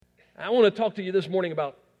I want to talk to you this morning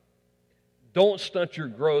about don't stunt your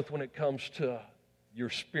growth when it comes to your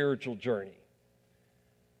spiritual journey.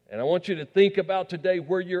 And I want you to think about today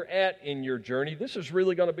where you're at in your journey. This is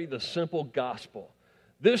really going to be the simple gospel.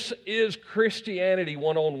 This is Christianity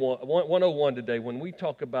 101 today when we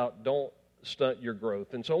talk about don't stunt your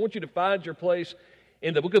growth. And so I want you to find your place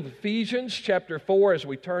in the book of Ephesians, chapter 4. As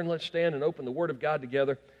we turn, let's stand and open the Word of God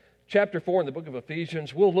together. Chapter 4 in the book of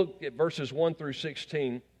Ephesians. We'll look at verses 1 through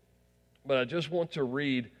 16. But I just want to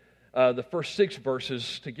read the first 6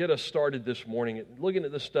 verses to get us started this morning, looking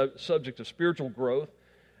at this subject of spiritual growth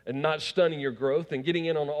and not stunning your growth and getting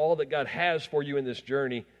in on all that God has for you in this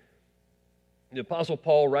journey. The Apostle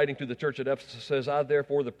Paul, writing to the church at Ephesus, says, I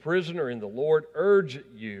therefore, the prisoner in the Lord, urge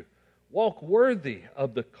you, walk worthy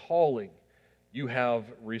of the calling you have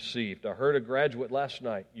received. I heard a graduate last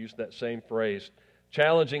night use that same phrase,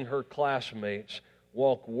 challenging her classmates,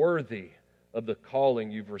 walk worthy of the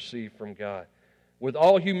calling you've received from God. With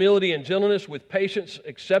all humility and gentleness, with patience,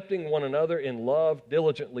 accepting one another in love,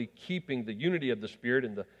 diligently keeping the unity of the Spirit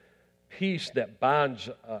and the peace that binds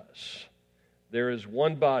us. There is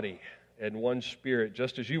one body and one Spirit,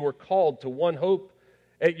 just as you were called to one hope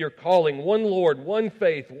at your calling, one Lord, one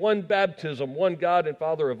faith, one baptism, one God and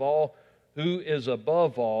Father of all, who is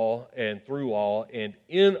above all and through all and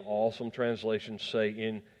in all. Some translations say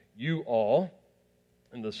in you all.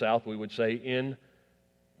 In the South, we would say in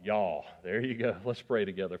y'all. There you go. Let's pray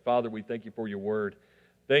together. Father, we thank you for your word.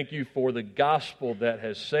 Thank you for the gospel that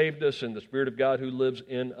has saved us and the Spirit of God who lives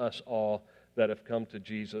in us all that have come to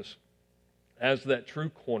Jesus as that true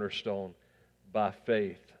cornerstone by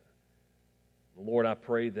faith. Lord, I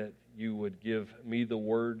pray that you would give me the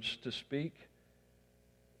words to speak.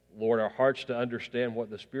 Lord, our hearts to understand what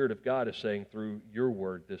the Spirit of God is saying through your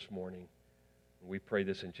word this morning. We pray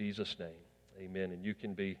this in Jesus' name. Amen. And you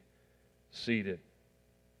can be seated.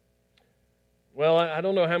 Well, I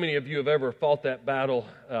don't know how many of you have ever fought that battle.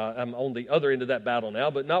 I'm on the other end of that battle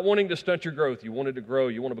now, but not wanting to stunt your growth. You wanted to grow.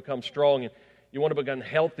 You want to become strong, and you want to become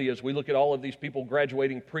healthy. As we look at all of these people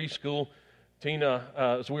graduating preschool,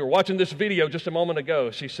 Tina, as we were watching this video just a moment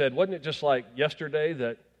ago, she said, wasn't it just like yesterday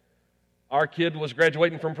that our kid was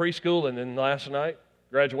graduating from preschool, and then last night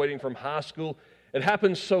graduating from high school? It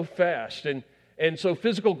happens so fast, and so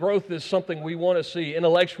physical growth is something we want to see,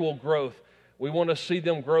 intellectual growth. We want to see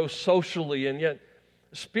them grow socially, and yet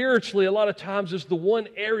spiritually a lot of times is the one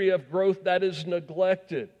area of growth that is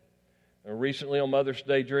neglected. And recently on Mother's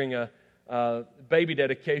Day during a baby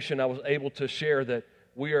dedication, I was able to share that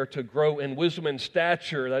we are to grow in wisdom and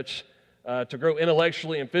stature. That's to grow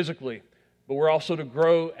intellectually and physically. But we're also to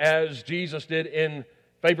grow as Jesus did in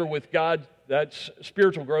favor with God. That's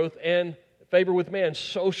spiritual growth, and favor with man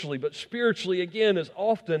socially, but spiritually, again, is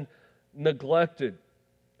often neglected.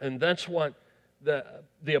 And that's what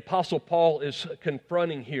the Apostle Paul is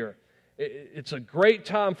confronting here. It's a great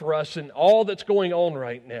time for us in all that's going on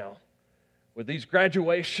right now. With these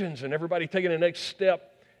graduations and everybody taking the next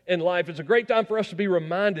step in life, it's a great time for us to be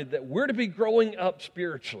reminded that we're to be growing up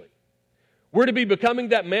spiritually. We're to be becoming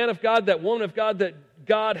that man of God, that woman of God that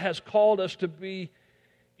God has called us to be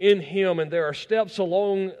in Him. And there are steps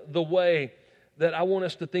along the way that I want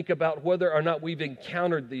us to think about whether or not we've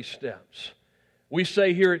encountered these steps. We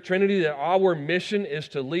say here at Trinity that our mission is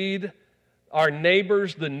to lead our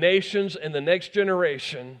neighbors, the nations, and the next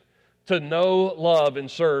generation to know, love, and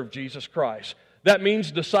serve Jesus Christ. That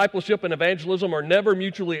means discipleship and evangelism are never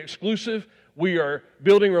mutually exclusive. We are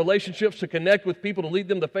building relationships to connect with people to lead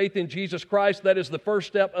them to faith in Jesus Christ. That is the first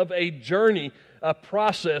step of a journey, a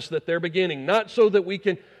process that they're beginning. Not so that we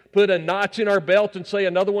can put a notch in our belt and say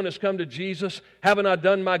another one has come to Jesus. Haven't I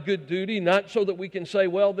done my good duty? Not so that we can say,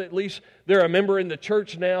 well, at least they're a member in the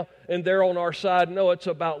church now and they're on our side. No, it's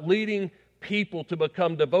about leading people to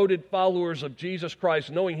become devoted followers of Jesus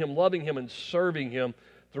Christ, knowing Him, loving Him, and serving Him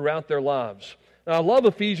throughout their lives. Now, I love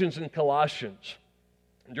Ephesians and Colossians.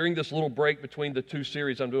 During this little break between the two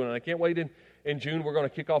series I'm doing, and I can't wait in June, we're going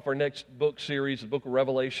to kick off our next book series, the book of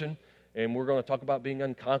Revelation. And we're going to talk about being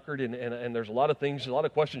unconquered, and there's a lot of things, a lot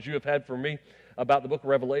of questions you have had for me about the book of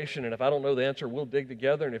Revelation, and if I don't know the answer, we'll dig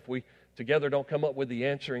together, and if we together don't come up with the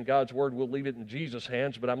answer in God's Word, we'll leave it in Jesus'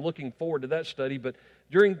 hands, but I'm looking forward to that study. But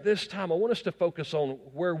during this time, I want us to focus on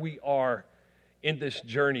where we are in this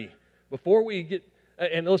journey. Before we get,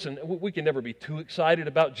 and listen, we can never be too excited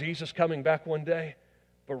about Jesus coming back one day,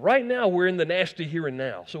 but right now we're in the nasty here and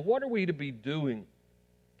now. So what are we to be doing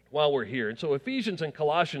while we're here? And so Ephesians and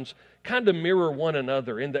Colossians kind of mirror one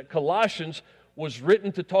another in that Colossians was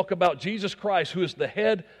written to talk about Jesus Christ, who is the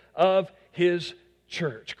head of His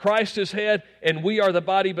church. Christ is head, and we are the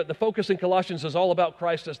body, but the focus in Colossians is all about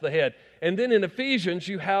Christ as the head. And then in Ephesians,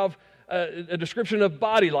 you have a description of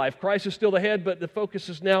body life. Christ is still the head, but the focus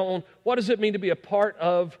is now on what does it mean to be a part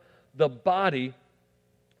of the body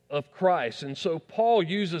of Christ. And so Paul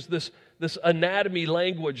uses this anatomy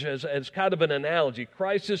language as kind of an analogy.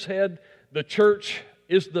 Christ is head, the church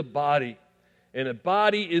is the body. And a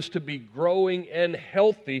body is to be growing and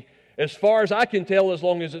healthy, as far as I can tell, as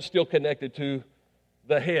long as it's still connected to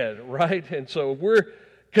the head, right? And so if we're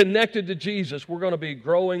connected to Jesus, we're going to be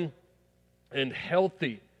growing and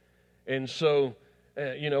healthy. And so,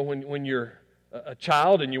 when you're a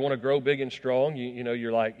child and you want to grow big and strong,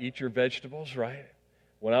 you're like, eat your vegetables, right?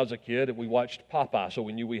 When I was a kid, we watched Popeye, so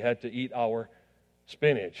we knew we had to eat our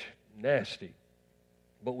spinach. Nasty.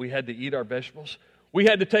 But we had to eat our vegetables. We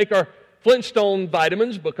had to take our Flintstone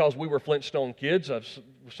vitamins because we were Flintstone kids. I was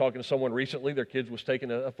talking to someone recently. Their kids was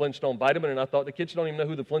taking a Flintstone vitamin, and I thought the kids don't even know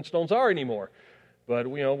who the Flintstones are anymore. But,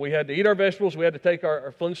 we had to eat our vegetables. We had to take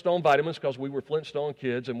our Flintstone vitamins because we were Flintstone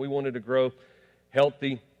kids, and we wanted to grow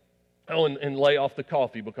healthy. And lay off the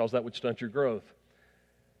coffee because that would stunt your growth.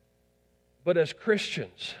 But as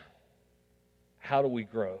Christians, how do we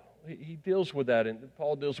grow? He deals with that, and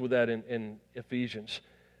Paul deals with that in Ephesians.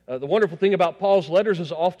 The wonderful thing about Paul's letters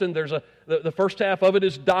is often the first half of it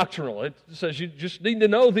is doctrinal. It says you just need to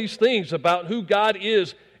know these things about who God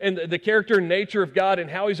is and the character and nature of God and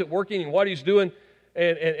how He's at working and what He's doing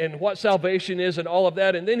and what salvation is and all of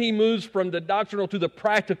that. And then he moves from the doctrinal to the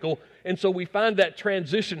practical. And so we find that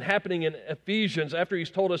transition happening in Ephesians after he's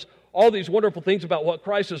told us all these wonderful things about what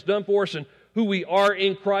Christ has done for us and who we are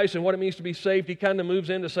in Christ and what it means to be saved. He kind of moves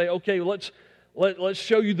in to say, okay, let's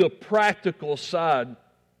show you the practical side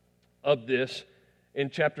of this in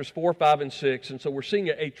chapters 4, 5, and 6. And so we're seeing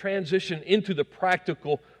a transition into the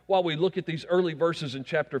practical while we look at these early verses in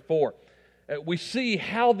chapter 4. We see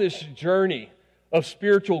how this journey of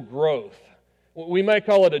spiritual growth, we might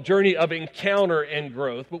call it a journey of encounter and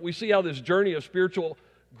growth, but we see how this journey of spiritual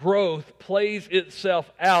growth plays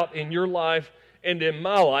itself out in your life and in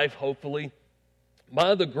my life, hopefully,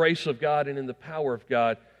 by the grace of God and in the power of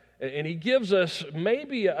God. And he gives us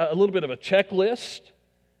maybe a little bit of a checklist,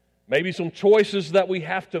 maybe some choices that we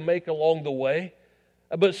have to make along the way,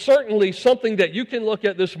 but certainly something that you can look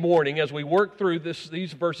at this morning as we work through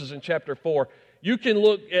these verses in chapter 4. You can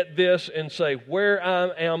look at this and say, where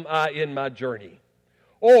am I in my journey?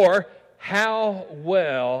 Or, how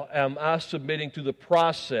well am I submitting to the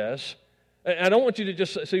process? And I don't want you to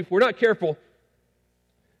just see, if we're not careful,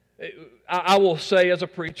 I will say as a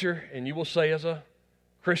preacher, and you will say as a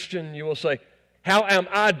Christian, you will say, how am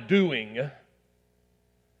I doing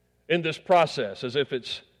in this process? As if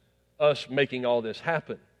it's us making all this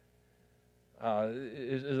happen.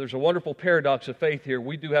 There's a wonderful paradox of faith here.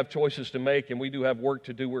 We do have choices to make, and we do have work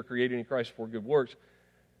to do. We're created in Christ for good works.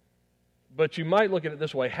 But you might look at it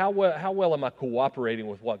this way. How well am I cooperating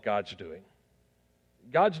with what God's doing?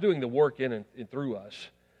 God's doing the work in and through us.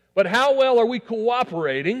 But how well are we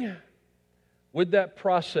cooperating with that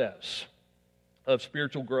process of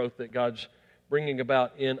spiritual growth that God's bringing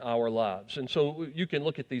about in our lives? And so you can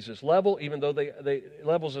look at these as level, even though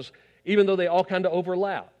they all kind of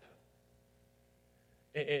overlap.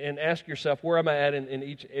 And ask yourself, where am I at in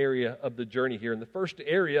each area of the journey here? And the first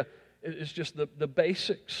area is just the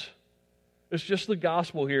basics. It's just the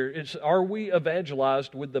gospel here. Are we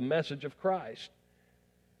evangelized with the message of Christ?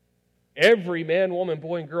 Every man, woman,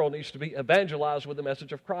 boy, and girl needs to be evangelized with the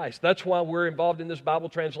message of Christ. That's why we're involved in this Bible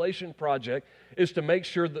translation project, is to make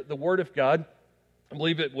sure that the Word of God, I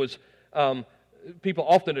believe it was... people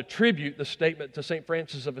often attribute the statement to St.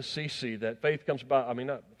 Francis of Assisi that faith comes by,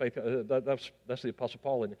 not faith, that's the Apostle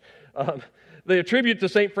Paul, isn't it? They attribute to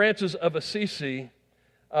St. Francis of Assisi,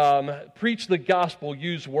 preach the gospel,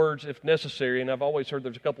 use words if necessary, and I've always heard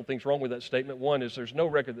there's a couple things wrong with that statement. One is there's no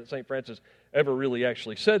record that St. Francis ever really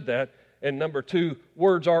actually said that, and number two,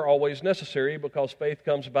 words are always necessary because faith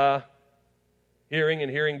comes by hearing and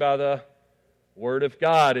hearing by the Word of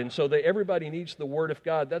God. And so everybody needs the Word of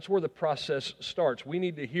God. That's where the process starts. We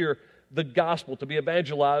need to hear the gospel. To be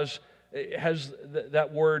evangelized, it has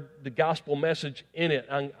that word, the gospel message in it,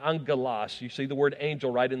 angelos. You see the word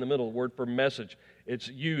angel right in the middle, the word for message. It's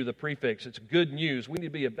you, the prefix. It's good news. We need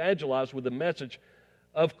to be evangelized with the message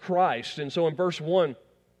of Christ. And so in verse 1,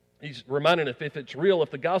 he's reminding us, if it's real, if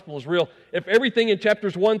the gospel is real, if everything in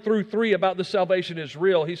chapters 1 through 3 about this salvation is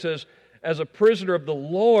real, he says, as a prisoner of the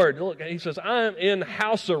Lord, look, he says, I am in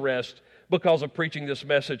house arrest because of preaching this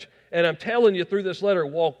message. And I'm telling you through this letter,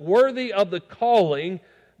 walk worthy of the calling,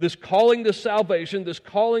 this calling to salvation, this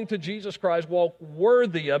calling to Jesus Christ, walk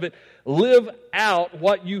worthy of it. Live out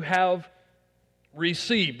what you have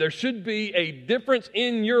receive. There should be a difference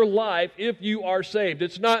in your life if you are saved.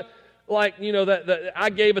 It's not like, that I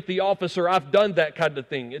gave at the office or I've done that kind of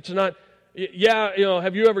thing. It's not,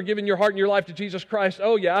 have you ever given your heart and your life to Jesus Christ?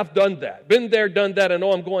 Oh, yeah, I've done that. Been there, done that, I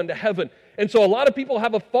know I'm going to heaven. And so a lot of people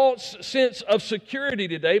have a false sense of security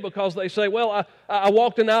today because they say, well, I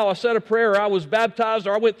walked an aisle, I said a prayer, or I was baptized,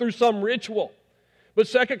 or I went through some ritual. But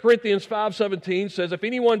 2 Corinthians 5:17 says, if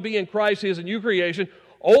anyone be in Christ, he is a new creation.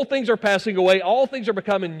 Old things are passing away, all things are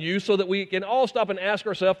becoming new, so that we can all stop and ask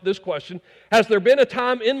ourselves this question: has there been a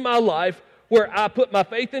time in my life where I put my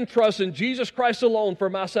faith and trust in Jesus Christ alone for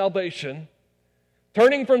my salvation,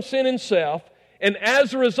 turning from sin and self, and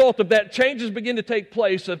as a result of that, changes begin to take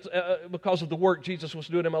place because of the work Jesus was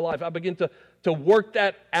doing in my life? I begin to work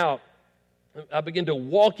that out. I begin to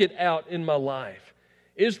walk it out in my life.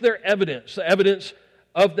 Is there evidence? The evidence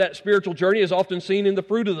of that spiritual journey is often seen in the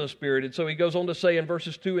fruit of the Spirit. And so he goes on to say in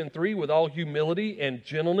verses 2 and 3, with all humility and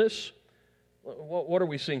gentleness. What are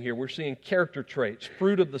we seeing here? We're seeing character traits,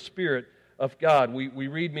 fruit of the Spirit of God. We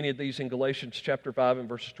read many of these in Galatians chapter 5 and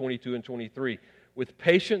verses 22 and 23. With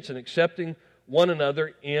patience and accepting one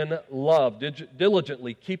another in love,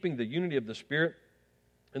 diligently keeping the unity of the Spirit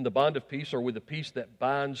in the bond of peace, or with the peace that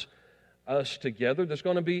binds us together. There's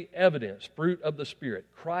going to be evidence, fruit of the Spirit,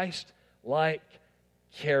 Christ-like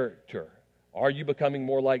character. Are you becoming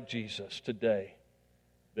more like Jesus today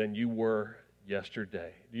than you were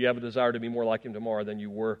yesterday? Do you have a desire to be more like Him tomorrow than you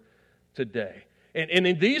were today? And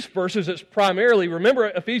in these verses, it's primarily, remember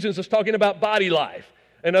Ephesians is talking about body life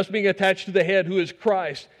and us being attached to the head who is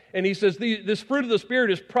Christ. And he says this fruit of the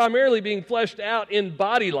Spirit is primarily being fleshed out in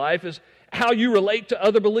body life, is how you relate to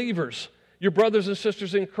other believers, your brothers and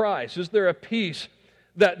sisters in Christ. Is there a peace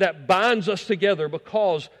that binds us together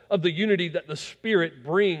because of the unity that the Spirit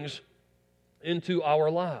brings into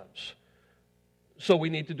our lives? So we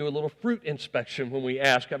need to do a little fruit inspection when we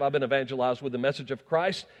ask, have I been evangelized with the message of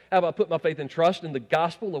Christ? Have I put my faith and trust in the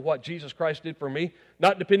gospel of what Jesus Christ did for me?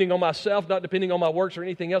 Not depending on myself, not depending on my works or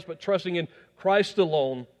anything else, but trusting in Christ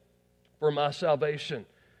alone for my salvation.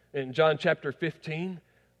 In John chapter 15,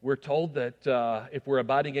 we're told that if we're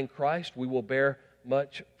abiding in Christ, we will bear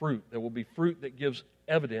much fruit. There will be fruit that gives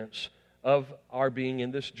evidence of our being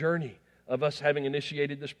in this journey, of us having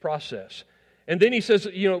initiated this process. And then he says,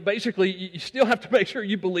 basically, you still have to make sure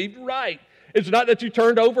you believed right. It's not that you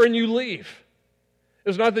turned over and you leave.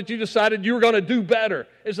 It's not that you decided you were going to do better.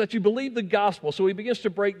 It's that you believe the gospel. So he begins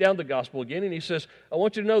to break down the gospel again, and he says, I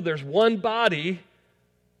want you to know there's one body.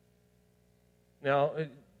 Now,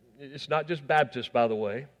 it's not just Baptists, by the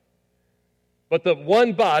way. But the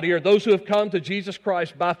one body are those who have come to Jesus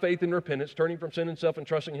Christ by faith and repentance, turning from sin and self and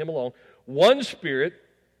trusting Him alone. One Spirit,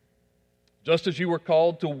 just as you were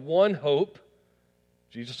called to one hope.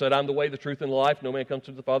 Jesus said, I'm the way, the truth, and the life. No man comes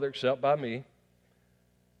to the Father except by me.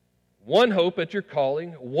 One hope at your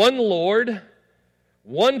calling, one Lord,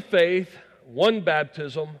 one faith, one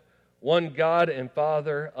baptism, one God and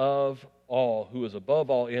Father of all, who is above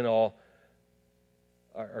all, in all,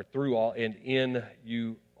 or through all, and in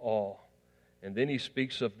you all. And then he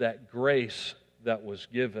speaks of that grace that was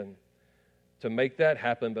given to make that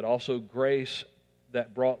happen, but also grace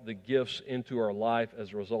that brought the gifts into our life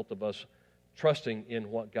as a result of us trusting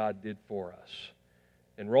in what God did for us.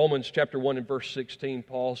 In Romans chapter 1 and verse 16,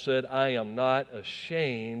 Paul said, I am not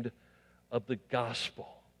ashamed of the gospel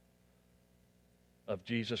of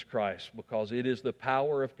Jesus Christ, because it is the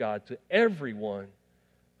power of God to everyone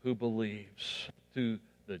who believes, to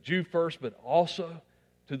the Jew first, but also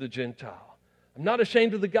to the Gentile. I'm not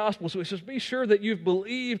ashamed of the gospel. So he says, be sure that you've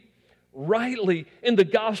believed rightly in the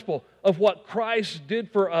gospel of what Christ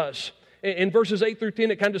did for us. In verses 8 through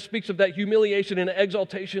 10, it kind of speaks of that humiliation and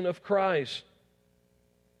exaltation of Christ.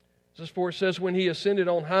 For it says, when He ascended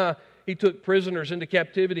on high, He took prisoners into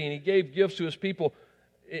captivity, and He gave gifts to His people.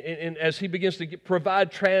 And as He begins to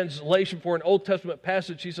provide translation for an Old Testament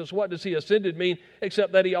passage, He says, what does He ascended mean?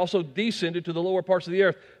 Except that He also descended to the lower parts of the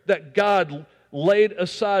earth, that God laid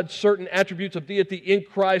aside certain attributes of deity in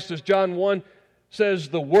Christ. As John 1 says,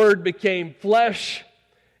 the Word became flesh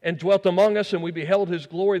and dwelt among us, and we beheld His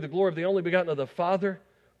glory, the glory of the only begotten of the Father,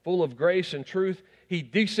 full of grace and truth. He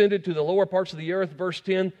descended to the lower parts of the earth. Verse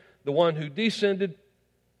 10, the one who descended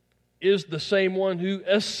is the same one who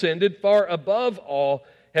ascended far above all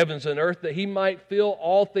heavens and earth, that He might fill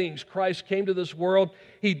all things. Christ came to this world.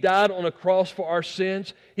 He died on a cross for our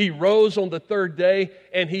sins. He rose on the third day,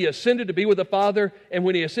 and He ascended to be with the Father. And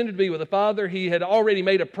when He ascended to be with the Father, He had already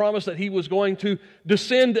made a promise that He was going to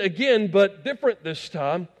descend again, but different this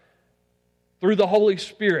time, through the Holy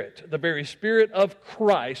Spirit, the very Spirit of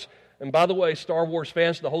Christ. And by the way, Star Wars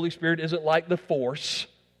fans, the Holy Spirit isn't like the Force.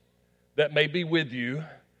 that may be with you.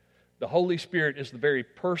 The Holy Spirit is the very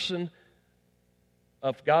person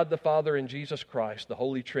of God the Father and Jesus Christ, the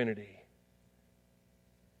Holy Trinity,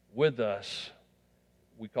 with us.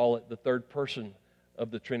 We call it the third person of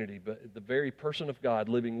the Trinity, but the very person of God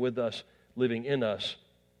living with us, living in us,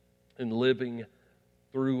 and living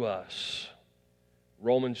through us.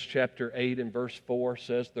 Romans chapter 8 and verse 4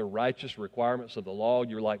 says the righteous requirements of the law.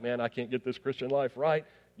 You're like, man, I can't get this Christian life right.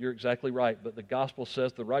 You're exactly right. But the gospel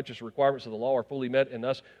says the righteous requirements of the law are fully met in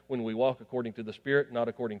us when we walk according to the Spirit, not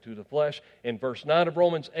according to the flesh. In verse 9 of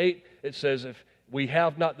Romans 8, it says, if we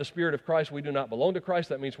have not the Spirit of Christ, we do not belong to Christ.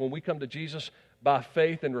 That means when we come to Jesus by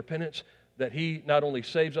faith and repentance, that He not only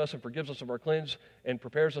saves us and forgives us of our cleanse and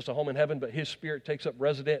prepares us a home in heaven, but His Spirit takes up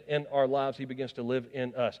resident in our lives. He begins to live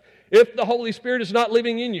in us. If the Holy Spirit is not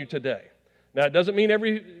living in you today, now it doesn't mean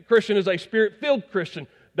every Christian is a Spirit-filled Christian.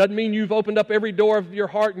 Doesn't mean you've opened up every door of your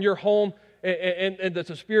heart and your home and that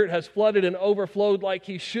the Spirit has flooded and overflowed like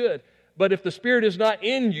He should. But if the Spirit is not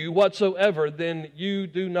in you whatsoever, then you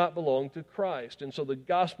do not belong to Christ. And so the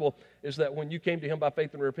gospel is that when you came to Him by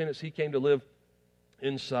faith and repentance, He came to live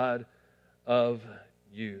inside of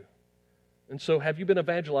you. And so have you been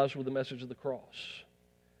evangelized with the message of the cross?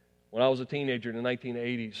 When I was a teenager in the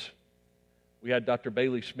 1980s, we had Dr.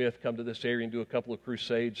 Bailey Smith come to this area and do a couple of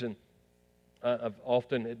crusades, and I've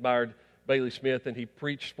often admired Bailey Smith, and he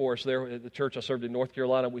preached for us there at the church I served in North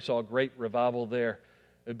Carolina. We saw a great revival there.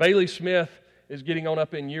 Bailey Smith is getting on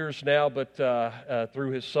up in years now, but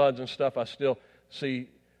through his sons and stuff, I still see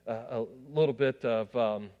a little bit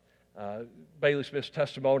of Bailey Smith's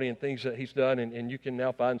testimony and things that he's done, and you can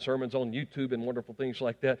now find sermons on YouTube and wonderful things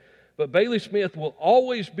like that. But Bailey Smith will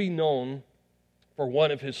always be known for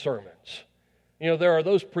one of his sermons. You know, there are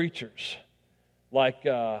those preachers like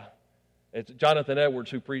it's Jonathan Edwards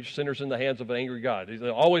who preached Sinners in the Hands of an Angry God.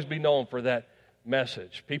 He'll always be known for that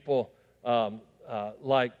message. People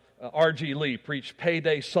like R.G. Lee preached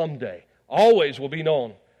Payday Someday. Always will be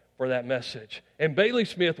known for that message. And Bailey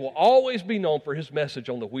Smith will always be known for his message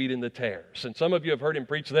on the wheat and the tares. And some of you have heard him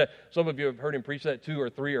preach that. Some of you have heard him preach that 2 or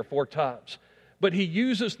 3 or 4 times. But he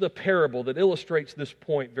uses the parable that illustrates this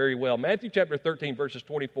point very well. Matthew chapter 13, verses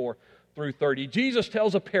 24 through 30. Jesus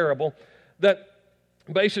tells a parable that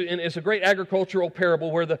basically, and it's a great agricultural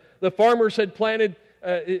parable where the farmers had planted,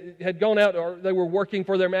 had gone out, or they were working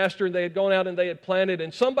for their master, and they had gone out and they had planted,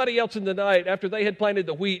 and somebody else in the night, after they had planted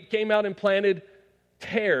the wheat, came out and planted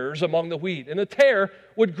tares among the wheat. And the tare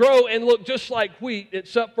would grow and look just like wheat,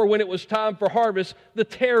 except for when it was time for harvest, the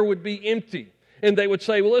tare would be empty. And they would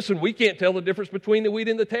say, well, listen, we can't tell the difference between the wheat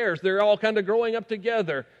and the tares. They're all kind of growing up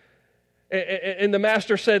together. And the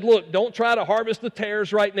master said, look, don't try to harvest the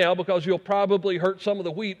tares right now because you'll probably hurt some of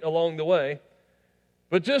the wheat along the way.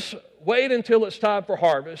 But just wait until it's time for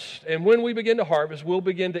harvest. And when we begin to harvest, we'll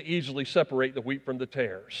begin to easily separate the wheat from the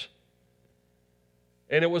tares.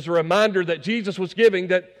 And it was a reminder that Jesus was giving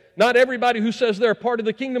that not everybody who says they're a part of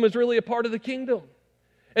the kingdom is really a part of the kingdom.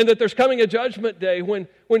 And that there's coming a judgment day when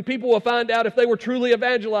people will find out if they were truly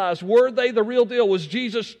evangelized. Were they the real deal? Was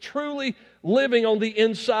Jesus truly living on the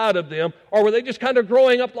inside of them? Or were they just kind of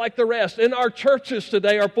growing up like the rest? And our churches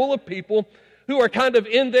today are full of people who are kind of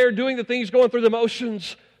in there doing the things, going through the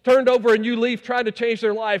motions, turned over a new leaf, trying to change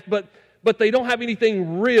their life, but they don't have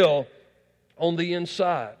anything real on the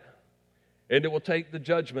inside. And it will take the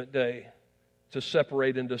judgment day to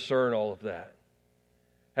separate and discern all of that.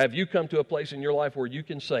 Have you come to a place in your life where you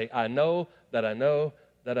can say, I know that I know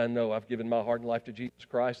that I know I've given my heart and life to Jesus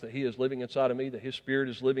Christ, that He is living inside of me, that His Spirit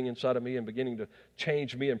is living inside of me and beginning to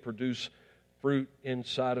change me and produce fruit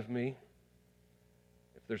inside of me?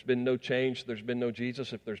 If there's been no change, there's been no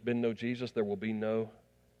Jesus. If there's been no Jesus, there will be no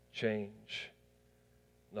change.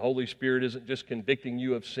 The Holy Spirit isn't just convicting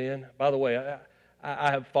you of sin. By the way,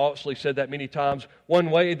 I have falsely said that many times.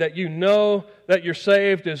 One way that you know that you're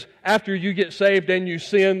saved is after you get saved and you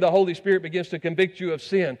sin, the Holy Spirit begins to convict you of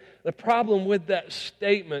sin. The problem with that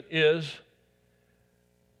statement is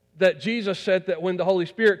that Jesus said that when the Holy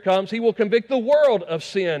Spirit comes, He will convict the world of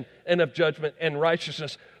sin and of judgment and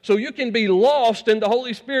righteousness. So you can be lost and the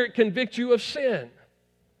Holy Spirit convict you of sin.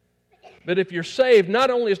 But if you're saved,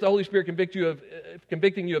 not only is the Holy Spirit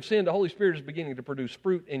convicting you of sin, the Holy Spirit is beginning to produce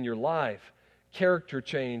fruit in your life. Character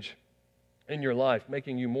change in your life,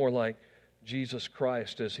 making you more like Jesus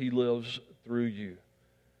Christ as He lives through you.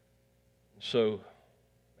 So,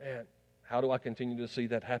 man, how do I continue to see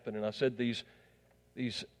that happen? And I said these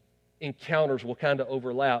encounters will kind of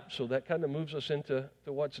overlap, so that kind of moves us into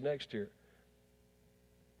what's next here.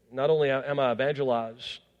 Not only am I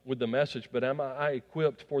evangelized with the message, but am I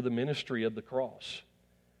equipped for the ministry of the cross?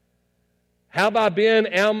 Have I been,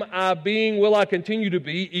 am I being, will I continue to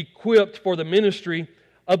be equipped for the ministry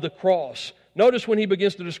of the cross? Notice when he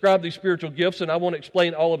begins to describe these spiritual gifts, and I won't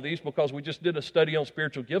explain all of these because we just did a study on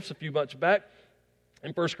spiritual gifts a few months back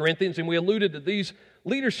in 1 Corinthians, and we alluded to these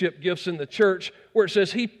leadership gifts in the church where it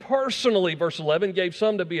says he personally, verse 11, gave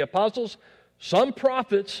some to be apostles, some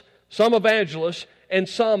prophets, some evangelists, and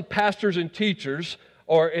some pastors and teachers,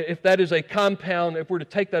 or if that is a compound, if we're to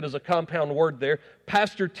take that as a compound word there,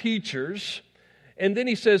 pastor teachers. And then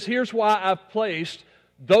he says, here's why I've placed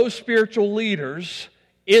those spiritual leaders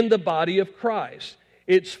in the body of Christ.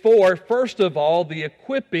 It's for, first of all, the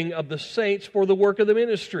equipping of the saints for the work of the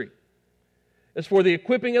ministry. It's for the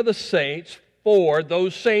equipping of the saints, for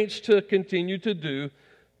those saints to continue to do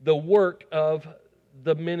the work of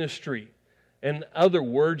the ministry. In other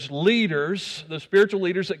words, leaders, the spiritual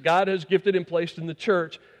leaders that God has gifted and placed in the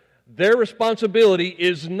church, their responsibility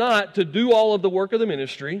is not to do all of the work of the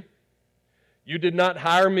ministry. You did not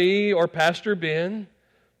hire me or Pastor Ben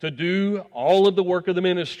to do all of the work of the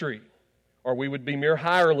ministry, or we would be mere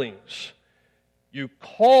hirelings. You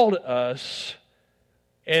called us,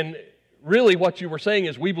 and really what you were saying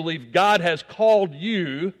is we believe God has called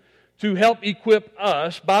you to help equip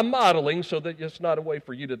us by modeling, so that it's not a way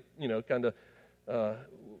for you to, kind of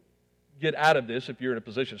get out of this if you're in a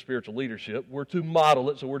position of spiritual leadership. We're to model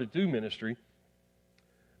it, so we're to do ministry.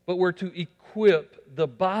 But we're to equip the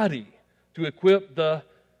body, to equip the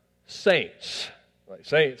saints. Like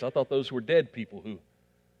saints, I thought those were dead people who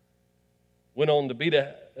went on to be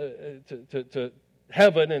to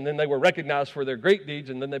heaven, and then they were recognized for their great deeds,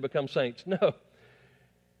 and then they become saints. No.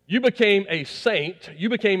 You became a saint, you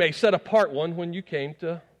became a set-apart one when you came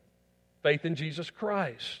to faith in Jesus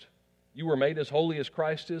Christ. You were made as holy as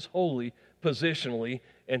Christ is holy positionally,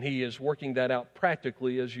 and He is working that out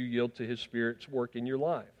practically as you yield to His Spirit's work in your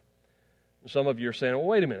life. And some of you are saying, well,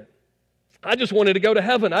 wait a minute. I just wanted to go to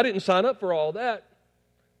heaven. I didn't sign up for all that.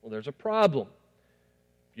 Well, there's a problem.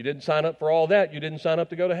 If you didn't sign up for all that, you didn't sign up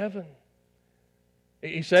to go to heaven.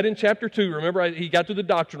 He said in chapter 2, remember, he got to the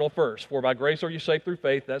doctrinal first. For by grace are you saved through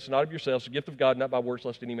faith. That's not of yourselves, the gift of God, not by works,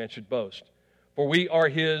 lest any man should boast. For we are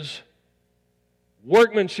His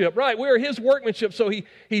workmanship. Right, we are His workmanship. So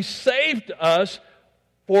He saved us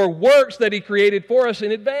for works that He created for us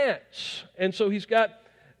in advance. And so He's got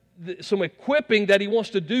some equipping that He wants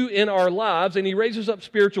to do in our lives, and He raises up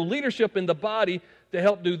spiritual leadership in the body to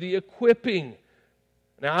help do the equipping.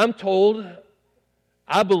 Now, I'm told,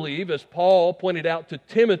 I believe, as Paul pointed out to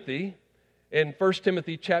Timothy in 1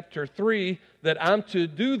 Timothy chapter 3, that I'm to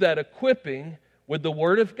do that equipping with the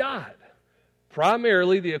Word of God.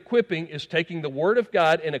 Primarily, the equipping is taking the Word of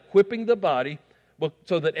God and equipping the body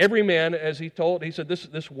so that every man, as he said,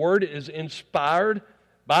 this Word is inspired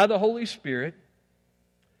by the Holy Spirit,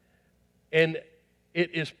 and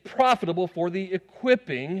it is profitable for the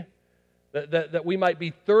equipping, that we might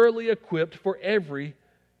be thoroughly equipped for every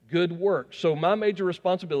good work. So my major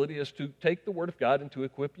responsibility is to take the Word of God and to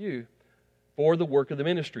equip you for the work of the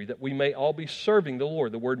ministry, that we may all be serving the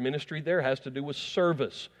Lord. The word ministry there has to do with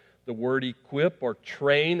service. The word equip or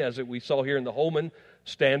train, as we saw here in the Holman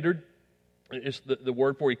Standard, is the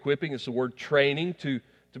word for equipping. It's the word training, to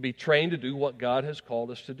be trained to do what God has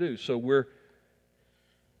called us to do. So we're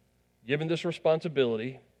given this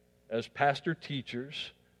responsibility as pastor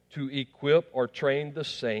teachers to equip or train the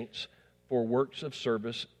saints for works of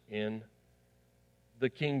service in the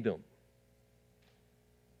kingdom.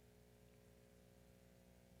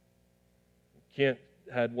 Kent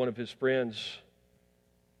had one of his friends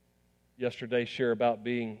yesterday share about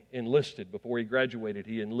being enlisted. Before he graduated,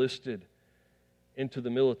 he enlisted into the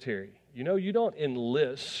military. You know, you don't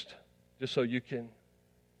enlist just so you can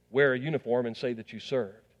wear a uniform and say that you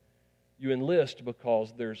served. You enlist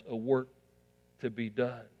because there's a work to be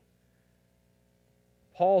done.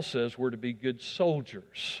 Paul says we're to be good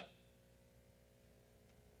soldiers.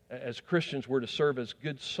 As Christians, we're to serve as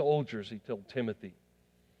good soldiers, he told Timothy.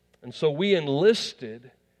 And so we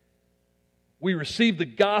enlisted, we received the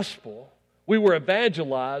gospel, we were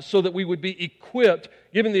evangelized so that we would be equipped,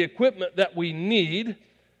 given the equipment that we need.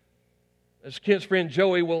 As Kent's friend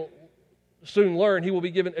Joey will soon learn, he will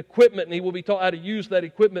be given equipment and he will be taught how to use that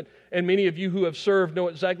equipment. And many of you who have served know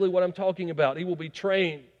exactly what I'm talking about. He will be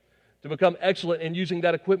trained to become excellent in using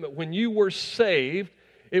that equipment. When you were saved,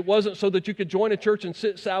 it wasn't so that you could join a church and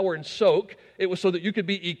sit sour and soak. It was so that you could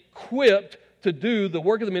be equipped to do the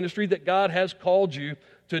work of the ministry that God has called you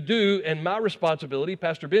to do. And my responsibility,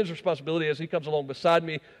 Pastor Ben's responsibility as he comes along beside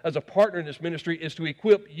me as a partner in this ministry, is to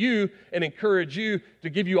equip you and encourage you, to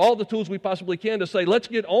give you all the tools we possibly can to say, let's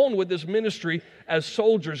get on with this ministry as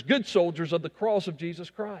soldiers, good soldiers of the cross of Jesus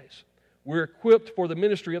Christ. We're equipped for the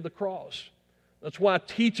ministry of the cross. That's why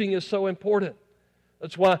teaching is so important.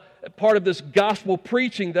 That's why part of this gospel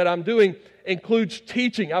preaching that I'm doing includes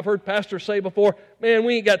teaching. I've heard pastors say before, man,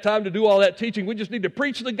 we ain't got time to do all that teaching. We just need to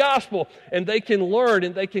preach the gospel, and they can learn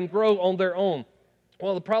and they can grow on their own.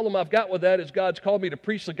 Well, the problem I've got with that is God's called me to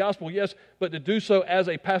preach the gospel, yes, but to do so as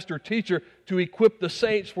a pastor-teacher to equip the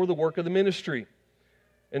saints for the work of the ministry.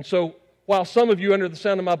 And so while some of you under the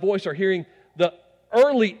sound of my voice are hearing the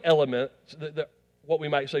early elements, what we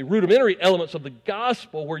might say rudimentary elements of the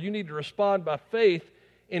gospel where you need to respond by faith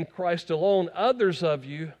in Christ alone, others of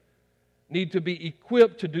you need to be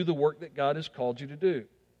equipped to do the work that God has called you to do.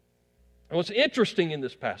 And what's interesting in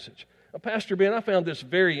this passage, Pastor Ben, I found this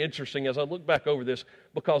very interesting as I look back over this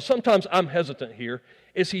because sometimes I'm hesitant here,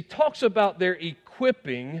 is he talks about their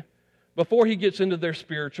equipping before he gets into their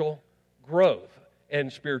spiritual growth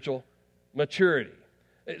and spiritual maturity.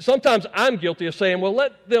 Sometimes I'm guilty of saying, well,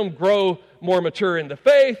 let them grow more mature in the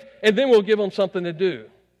faith, and then we'll give them something to do.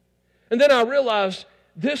 And then I realized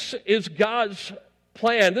this is God's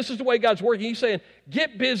plan. This is the way God's working. He's saying,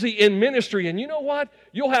 get busy in ministry, and you know what?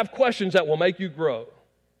 You'll have questions that will make you grow.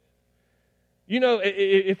 You know,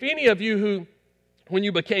 if any of you who, when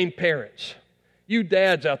you became parents, you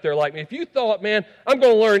dads out there like me, if you thought, man, I'm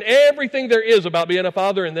going to learn everything there is about being a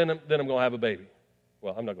father, and then I'm going to have a baby.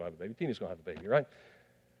 Well, I'm not going to have a baby. Tina's going to have a baby, right?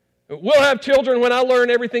 We'll have children when I learn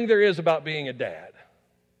everything there is about being a dad.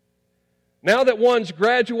 Now that one's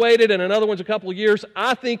graduated and another one's a couple of years,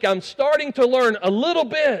 I think I'm starting to learn a little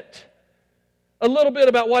bit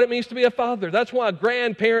about what it means to be a father. That's why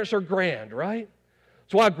grandparents are grand, right?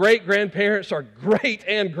 That's why great-grandparents are great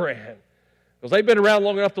and grand, because they've been around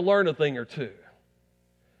long enough to learn a thing or two.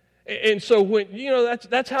 And so when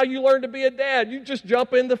that's how you learn to be a dad. You just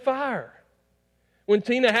jump in the fire. When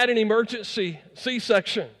Tina had an emergency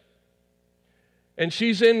C-section, and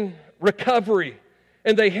she's in recovery,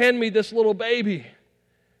 and they hand me this little baby.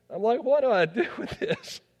 I'm like, what do I do with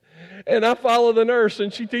this? And I follow the nurse,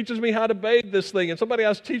 and she teaches me how to bathe this thing, and somebody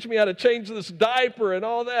else teach me how to change this diaper and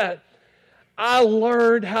all that. I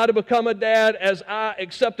learned how to become a dad as I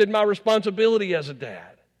accepted my responsibility as a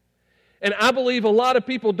dad. And I believe a lot of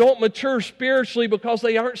people don't mature spiritually because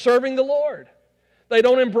they aren't serving the Lord. They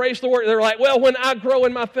don't embrace the word. They're like, well, when I grow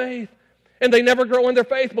in my faith. And they never grow in their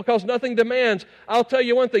faith because nothing demands. I'll tell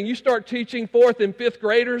you one thing. You start teaching 4th and 5th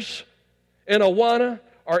graders in Awana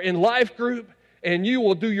or in life group, and you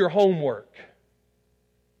will do your homework.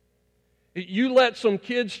 You let some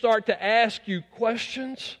kids start to ask you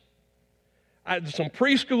questions. Some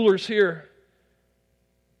preschoolers here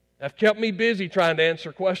have kept me busy trying to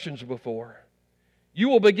answer questions before. You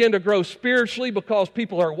will begin to grow spiritually because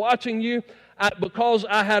people are watching you. Because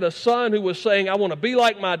I had a son who was saying, I want to be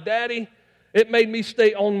like my daddy, it made me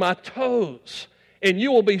stay on my toes. And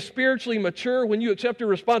you will be spiritually mature when you accept your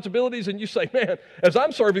responsibilities and you say, man, as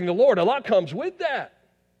I'm serving the Lord, a lot comes with that.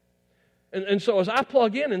 And so as I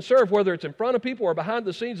plug in and serve, whether it's in front of people or behind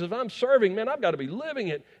the scenes, if I'm serving, man, I've got to be living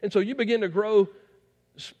it. And so you begin to grow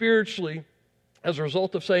spiritually as a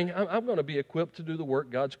result of saying, I'm going to be equipped to do the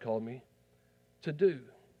work God's called me to do.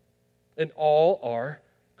 And all are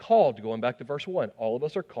called, going back to verse 1, all of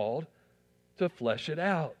us are called to flesh it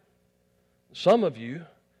out. Some of you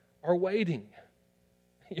are waiting.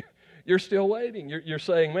 You're still waiting. You're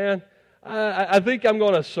saying, man, I think I'm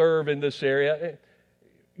going to serve in this area.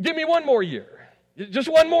 Give me one more year. Just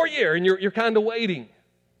one more year, and you're kind of waiting.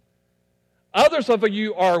 Others of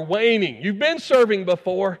you are waning. You've been serving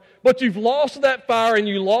before, but you've lost that fire and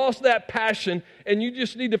you lost that passion, and you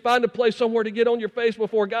just need to find a place somewhere to get on your face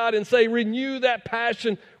before God and say, renew that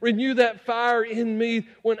passion, renew that fire in me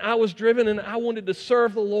when I was driven and I wanted to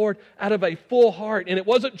serve the Lord out of a full heart. And it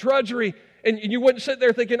wasn't drudgery, and you wouldn't sit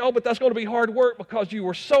there thinking, oh, but that's going to be hard work, because you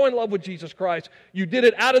were so in love with Jesus Christ. You did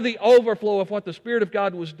it out of the overflow of what the Spirit of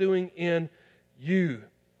God was doing in you.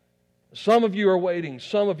 Some of you are waiting.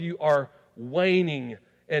 Some of you are waning.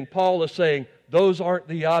 And Paul is saying, those aren't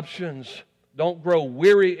the options. Don't grow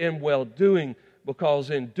weary in well-doing, because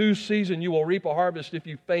in due season you will reap a harvest if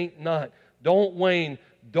you faint not. Don't wane.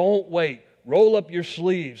 Don't wait. Roll up your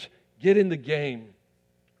sleeves. Get in the game.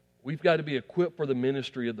 We've got to be equipped for the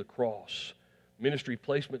ministry of the cross. Ministry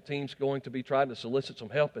placement team's going to be trying to solicit some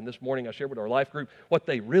help. And this morning I shared with our life group what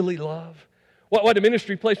they really love. What the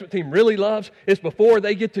ministry placement team really loves is before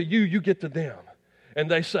they get to you, you get to them. And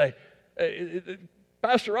they say,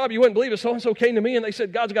 Pastor Rob, you wouldn't believe it, so-and-so came to me and they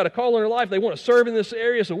said God's got a call in their life. They want to serve in this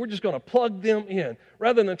area, so we're just going to plug them in.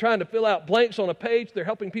 Rather than trying to fill out blanks on a page, they're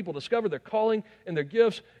helping people discover their calling and their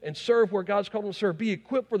gifts and serve where God's called them to serve. Be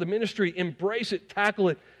equipped for the ministry, embrace it, tackle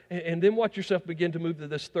it, and then watch yourself begin to move to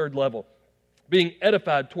this third level, being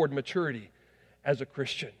edified toward maturity as a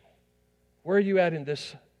Christian. Where are you at in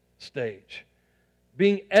this stage?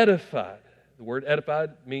 Being edified. The word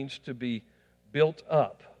edified means to be built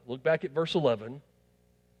up. Look back at verse 11.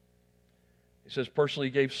 It says, personally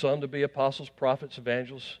he gave some to be apostles, prophets,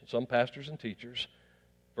 evangelists, some pastors and teachers.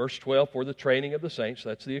 Verse 12, for the training of the saints,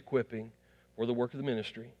 that's the equipping for the work of the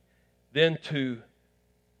ministry. Then to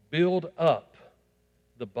build up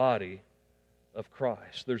the body of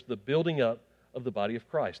Christ. There's the building up of the body of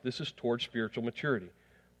Christ. This is towards spiritual maturity.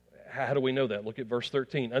 How do we know that? Look at verse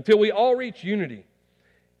 13. Until we all reach unity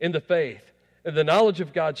in the faith and the knowledge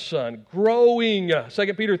of God's Son, growing,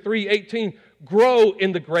 2 Peter 3:18, grow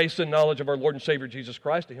in the grace and knowledge of our Lord and Savior Jesus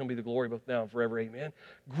Christ. To Him be the glory both now and forever. Amen.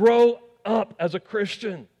 Grow up as a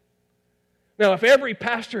Christian. Now, if every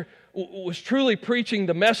pastor was truly preaching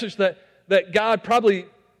the message that God probably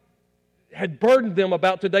had burdened them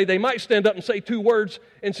about today, they might stand up and say 2 words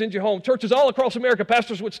and send you home. Churches all across America,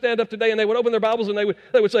 pastors would stand up today and they would open their Bibles and they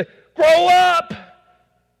would say, grow up!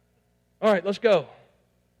 All right, let's go.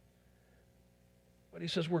 But he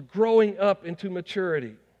says we're growing up into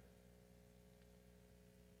maturity.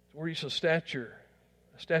 We're reaching a stature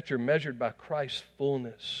measured by Christ's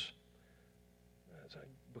fullness.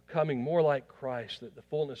 Becoming more like Christ, that the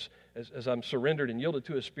fullness, as I'm surrendered and yielded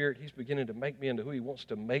to His Spirit, He's beginning to make me into who He wants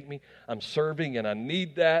to make me. I'm serving and I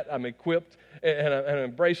need that. I'm equipped and I'm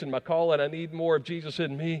embracing my call and I need more of Jesus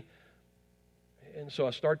in me. And so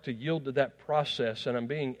I start to yield to that process and I'm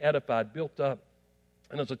being edified, built up.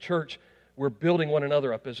 And as a church, we're building one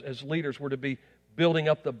another up. As leaders, we're to be building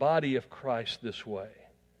up the body of Christ this way.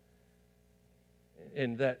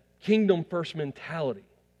 And that kingdom first mentality,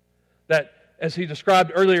 that as he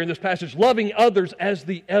described earlier in this passage, loving others as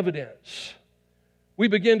the evidence. We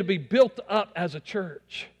begin to be built up as a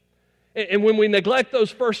church. And when we neglect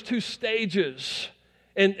those first 2 stages,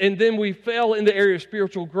 and then we fail in the area of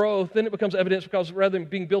spiritual growth, then it becomes evidence, because rather than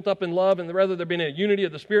being built up in love and rather than being in a unity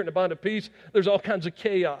of the Spirit and a bond of peace, there's all kinds of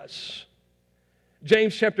chaos.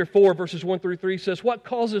 James chapter 4, verses 1 through 3 says, what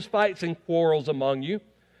causes fights and quarrels among you?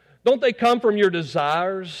 Don't they come from your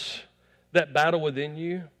desires that battle within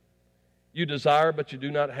you? You desire, but you do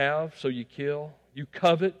not have, so you kill. You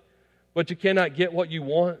covet, but you cannot get what you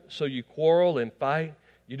want, so you quarrel and fight.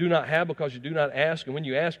 You do not have because you do not ask, and when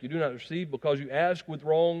you ask, you do not receive because you ask with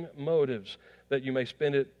wrong motives, that you may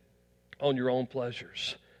spend it on your own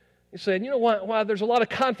pleasures. He's saying, you know why there's a lot of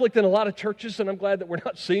conflict in a lot of churches, and I'm glad that we're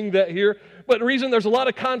not seeing that here. But the reason there's a lot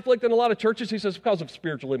of conflict in a lot of churches, he says, because of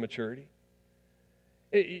spiritual immaturity.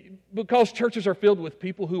 Because churches are filled with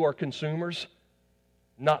people who are consumers,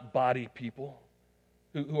 not body people,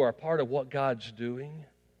 who are part of what God's doing.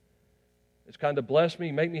 It's kind of bless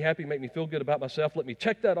me, make me happy, make me feel good about myself. Let me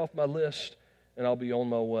check that off my list, and I'll be on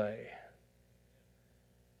my way.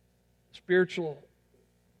 Spiritual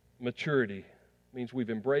maturity means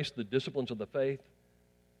we've embraced the disciplines of the faith,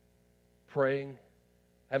 praying,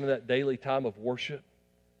 having that daily time of worship,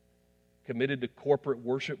 committed to corporate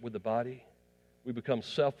worship with the body. We become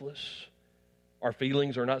selfless. Our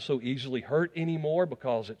feelings are not so easily hurt anymore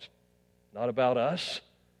because it's not about us.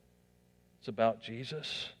 It's about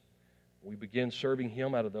Jesus. We begin serving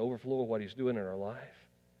Him out of the overflow of what He's doing in our life.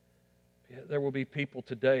 There will be people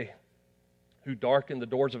today who darken the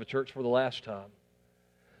doors of a church for the last time.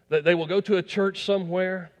 They will go to a church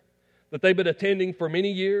somewhere that they've been attending for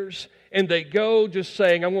many years, and they go just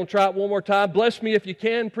saying, I'm going to try it one more time. Bless me if you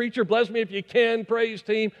can, preacher. Bless me if you can, praise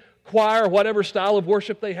team, choir, whatever style of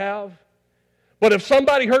worship they have. But if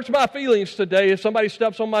somebody hurts my feelings today, if somebody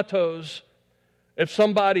steps on my toes, if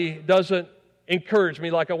somebody doesn't encourage me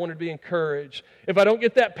like I wanted to be encouraged, if I don't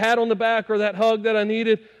get that pat on the back or that hug that I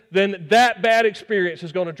needed, then that bad experience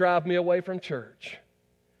is going to drive me away from church.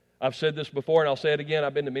 I've said this before and I'll say it again.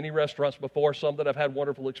 I've been to many restaurants before, some that I've had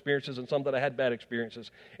wonderful experiences and some that I had bad experiences.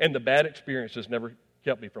 And the bad experiences never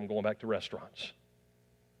kept me from going back to restaurants.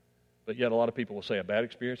 But yet a lot of people will say a bad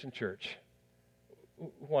experience in church.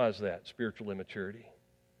 Why is that? Spiritual immaturity.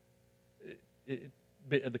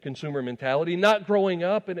 The consumer mentality, not growing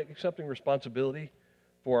up and accepting responsibility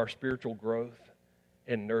for our spiritual growth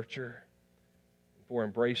and nurture, for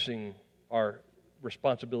embracing our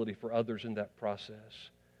responsibility for others in that process.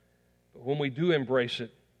 But when we do embrace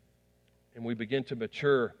it and we begin to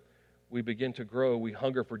mature, we begin to grow, we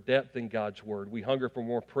hunger for depth in God's Word. We hunger for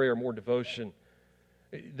more prayer, more devotion.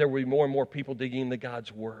 There will be more and more people digging into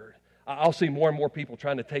God's Word. I'll see more and more people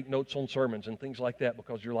trying to take notes on sermons and things like that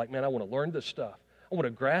because you're like, man, I want to learn this stuff. I want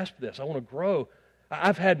to grasp this. I want to grow.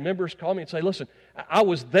 I've had members call me and say, listen, I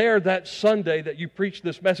was there that Sunday that you preached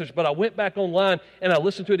this message, but I went back online and I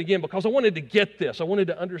listened to it again because I wanted to get this. I wanted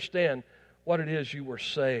to understand what it is you were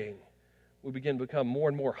saying. We begin to become more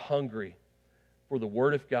and more hungry for the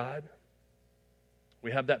Word of God,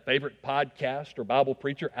 We have that favorite podcast or Bible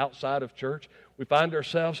preacher outside of church. We find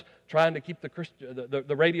ourselves trying to keep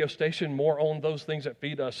the radio station more on those things that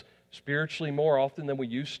feed us spiritually more often than we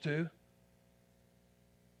used to.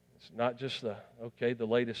 It's not just the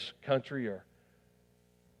latest country or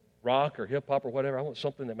rock or hip-hop or whatever. I want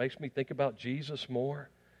something that makes me think about Jesus more.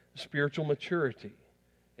 Spiritual maturity.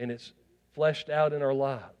 And it's fleshed out in our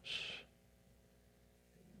lives.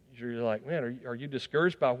 You're like, man, are you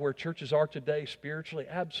discouraged by where churches are today spiritually?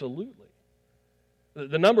 Absolutely.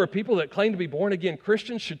 The number of people that claim to be born-again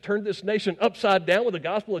Christians should turn this nation upside down with the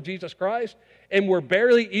gospel of Jesus Christ, and we're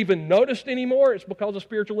barely even noticed anymore. It's because of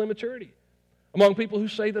spiritual immaturity among people who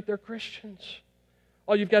say that they're Christians.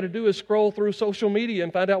 All you've got to do is scroll through social media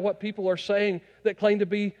and find out what people are saying that claim to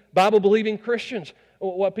be Bible-believing Christians,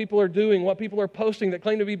 what people are doing, what people are posting that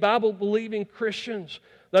claim to be Bible-believing Christians.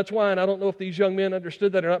 That's why, and I don't know if these young men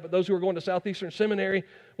understood that or not, but those who were going to Southeastern Seminary,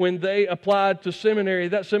 when they applied to seminary,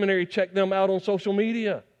 that seminary checked them out on social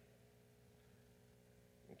media.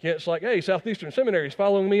 It's like, hey, Southeastern Seminary is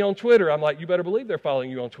following me on Twitter. I'm like, you better believe they're following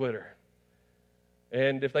you on Twitter.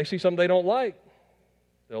 And if they see something they don't like,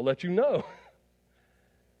 they'll let you know.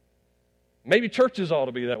 Maybe churches ought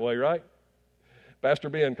to be that way, right? Pastor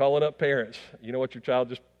Ben calling up parents. You know what your child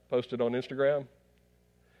just posted on Instagram?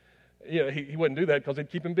 You know, he wouldn't do that because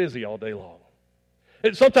it'd keep him busy all day long.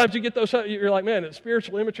 And sometimes you get those, you're like, man, it's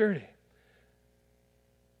spiritual immaturity.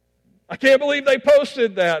 I can't believe they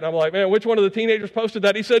posted that. And I'm like, man, which one of the teenagers posted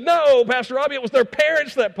that? He said, no, Pastor Robbie, it was their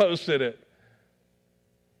parents that posted it.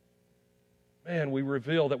 Man, we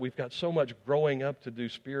reveal that we've got so much growing up to do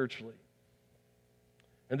spiritually.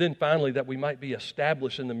 And then finally, that we might be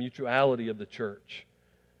established in the mutuality of the church.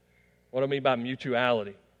 What do I mean by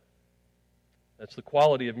mutuality? That's the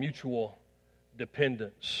quality of mutual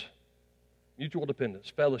dependence. Mutual dependence,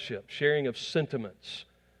 fellowship, sharing of sentiments.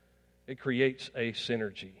 It creates a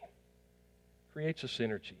synergy.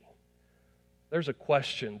 There's a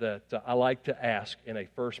question that I like to ask in a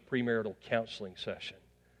first premarital counseling session.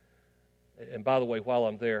 And by the way, while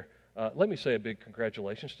I'm there, let me say a big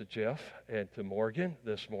congratulations to Jeff and to Morgan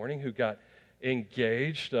this morning who got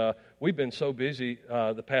engaged. We've been so busy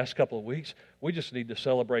the past couple of weeks. We just need to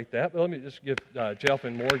celebrate that. But let me just give Jeff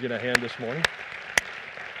and Morgan a hand this morning.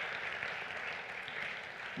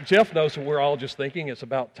 Jeff knows that we're all just thinking it's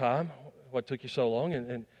about time. What took you so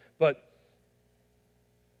long? But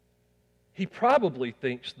he probably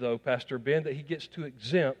thinks, though, Pastor Ben, that he gets to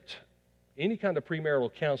exempt any kind of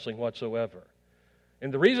premarital counseling whatsoever.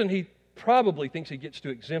 And the reason he probably thinks he gets to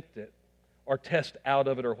exempt it or test out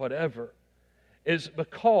of it or whatever is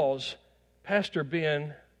because Pastor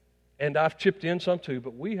Ben, and I've chipped in some too,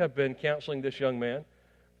 but we have been counseling this young man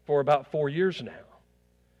for about 4 years now.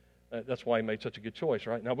 That's why he made such a good choice,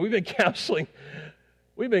 right? Now, we've been counseling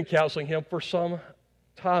him for some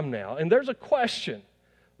time now. And there's a question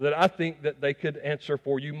that I think that they could answer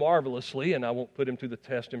for you marvelously, and I won't put him to the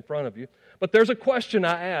test in front of you. But there's a question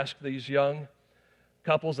I ask these young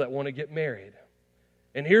couples that want to get married.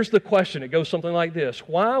 And here's the question. It goes something like this.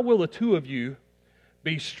 Why will the two of you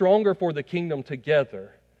be stronger for the kingdom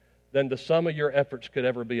together than the sum of your efforts could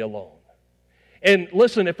ever be alone? And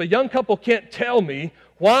listen, if a young couple can't tell me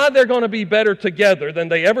why they're going to be better together than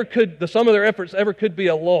they ever could, the sum of their efforts ever could be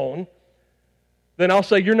alone, then I'll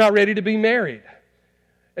say you're not ready to be married.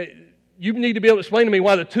 You need to be able to explain to me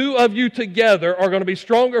why the two of you together are going to be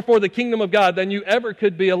stronger for the kingdom of God than you ever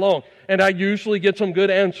could be alone. And I usually get some good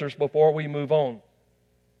answers before we move on.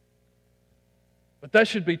 But that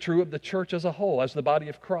should be true of the church as a whole, as the body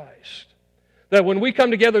of Christ. That when we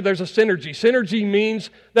come together, there's a synergy. Synergy means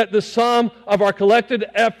that the sum of our collected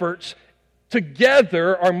efforts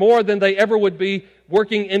together are more than they ever would be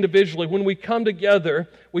working individually. When we come together,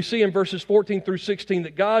 we see in verses 14 through 16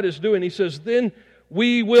 that God is doing, He says, then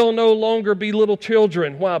we will no longer be little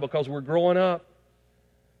children. Why? Because we're growing up.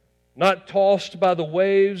 Not tossed by the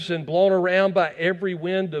waves and blown around by every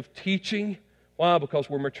wind of teaching. Why? Because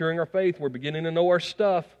we're maturing our faith. We're beginning to know our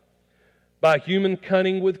stuff. By human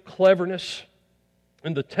cunning with cleverness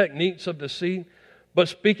and the techniques of deceit. But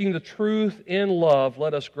speaking the truth in love,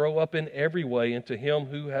 let us grow up in every way into Him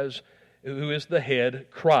who is the head,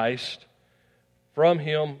 Christ. From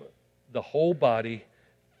Him, the whole body,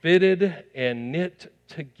 fitted and knit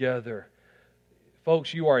together.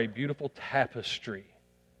 Folks, you are a beautiful tapestry,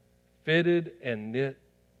 fitted and knit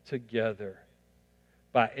together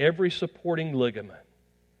by every supporting ligament.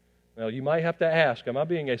 Now, you might have to ask, am I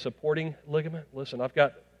being a supporting ligament? Listen, I've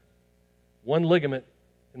got one ligament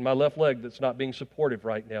in my left leg that's not being supportive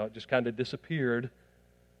right now. It just kind of disappeared.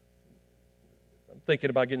 I'm thinking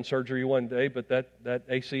about getting surgery one day, but that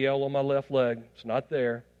ACL on my left leg, it's not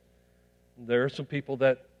there. there are some people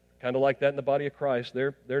that kind of like that in the body of Christ.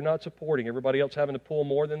 They're not supporting. Everybody else having to pull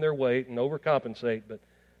more than their weight and overcompensate. But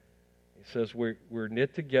he says we're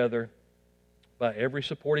knit together by every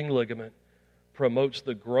supporting ligament, promotes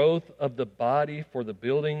the growth of the body for the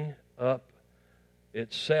building up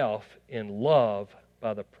itself in love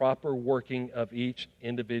by the proper working of each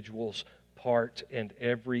individual's part, and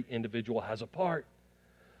every individual has a part.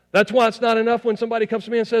 That's why it's not enough when somebody comes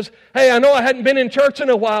to me and says, hey, I know I hadn't been in church in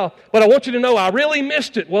a while, but I want you to know I really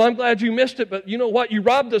missed it. Well, I'm glad you missed it, but you know what? You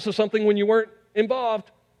robbed us of something when you weren't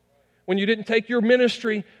involved, when you didn't take your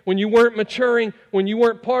ministry, when you weren't maturing, when you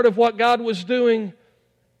weren't part of what God was doing.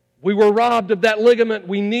 We were robbed of that ligament.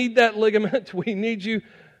 We need that ligament. We need you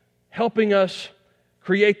helping us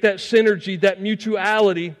create that synergy, that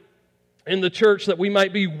mutuality in the church, that we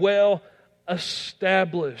might be well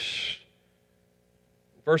established.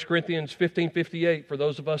 1 Corinthians 15:58, for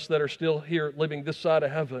those of us that are still here living this side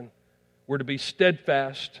of heaven, we're to be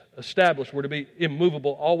steadfast, established. We're to be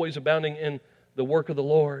immovable, always abounding in the work of the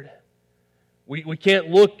Lord. We can't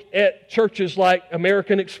look at churches like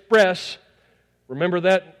American Express. Remember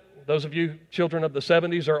that? Those of you children of the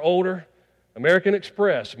 70s or older, American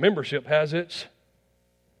Express, membership has its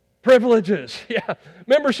privileges. Yeah,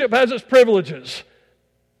 membership has its privileges.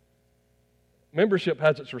 Membership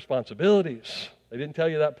has its responsibilities. They didn't tell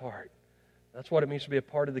you that part. That's what it means to be a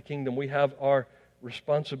part of the kingdom. We have our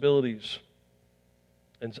responsibilities.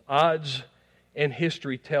 And odds and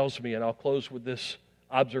history tells me, and I'll close with this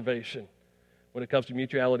observation when it comes to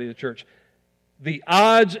mutuality of the church. The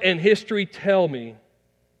odds and history tell me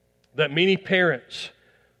that many parents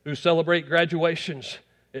who celebrate graduations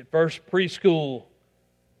at first preschool,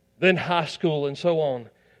 then high school, and so on,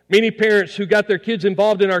 many parents who got their kids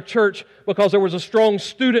involved in our church because there was a strong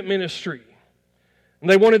student ministry, and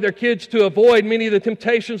they wanted their kids to avoid many of the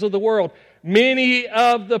temptations of the world. Many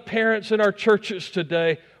of the parents in our churches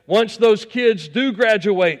today, once those kids do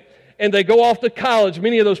graduate and they go off to college,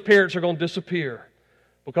 many of those parents are going to disappear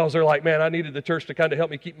because they're like, man, I needed the church to kind of help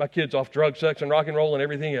me keep my kids off drugs, sex, and rock and roll and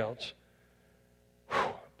everything else. Whew,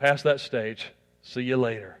 past that stage, see you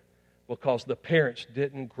later. Because the parents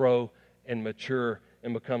didn't grow and mature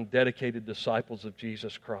and become dedicated disciples of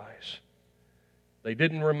Jesus Christ. They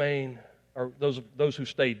didn't remain, or those who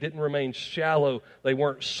stayed didn't remain shallow. They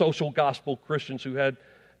weren't social gospel Christians who had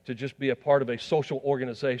to just be a part of a social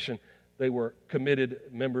organization. They were committed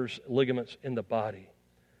members, ligaments in the body.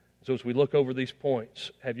 So as we look over these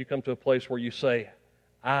points, have you come to a place where you say,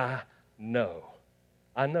 I know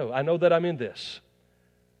that I'm in this.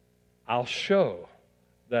 I'll show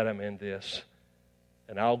that I'm in this,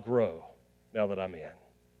 and I'll grow now that I'm in.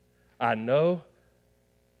 I know,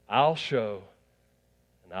 I'll show,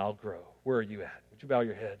 and I'll grow. Where are you at? Would you bow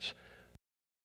your heads?